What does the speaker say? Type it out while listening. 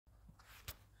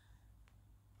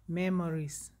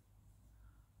Memories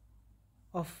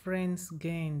of friends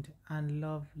gained and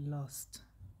love lost.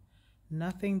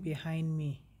 Nothing behind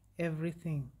me,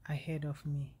 everything ahead of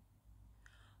me.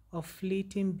 Of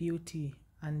fleeting beauty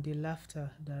and the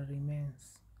laughter that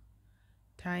remains.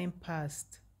 Time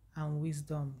passed and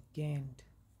wisdom gained.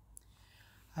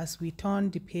 As we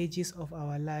turn the pages of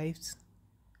our lives,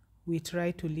 we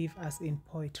try to live as in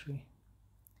poetry.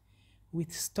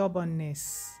 With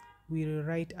stubbornness, we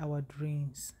rewrite our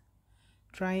dreams,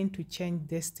 trying to change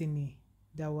destiny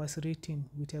that was written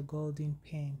with a golden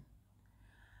pen.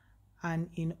 And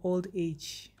in old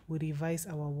age, we revise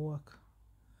our work.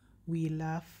 We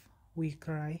laugh, we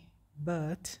cry,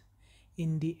 but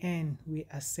in the end, we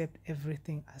accept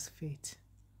everything as fate.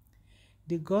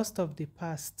 The ghost of the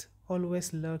past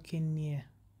always lurking near,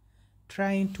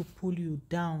 trying to pull you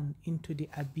down into the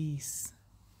abyss.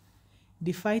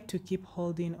 The fight to keep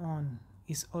holding on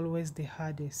is always the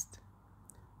hardest,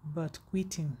 but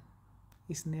quitting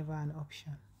is never an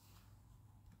option.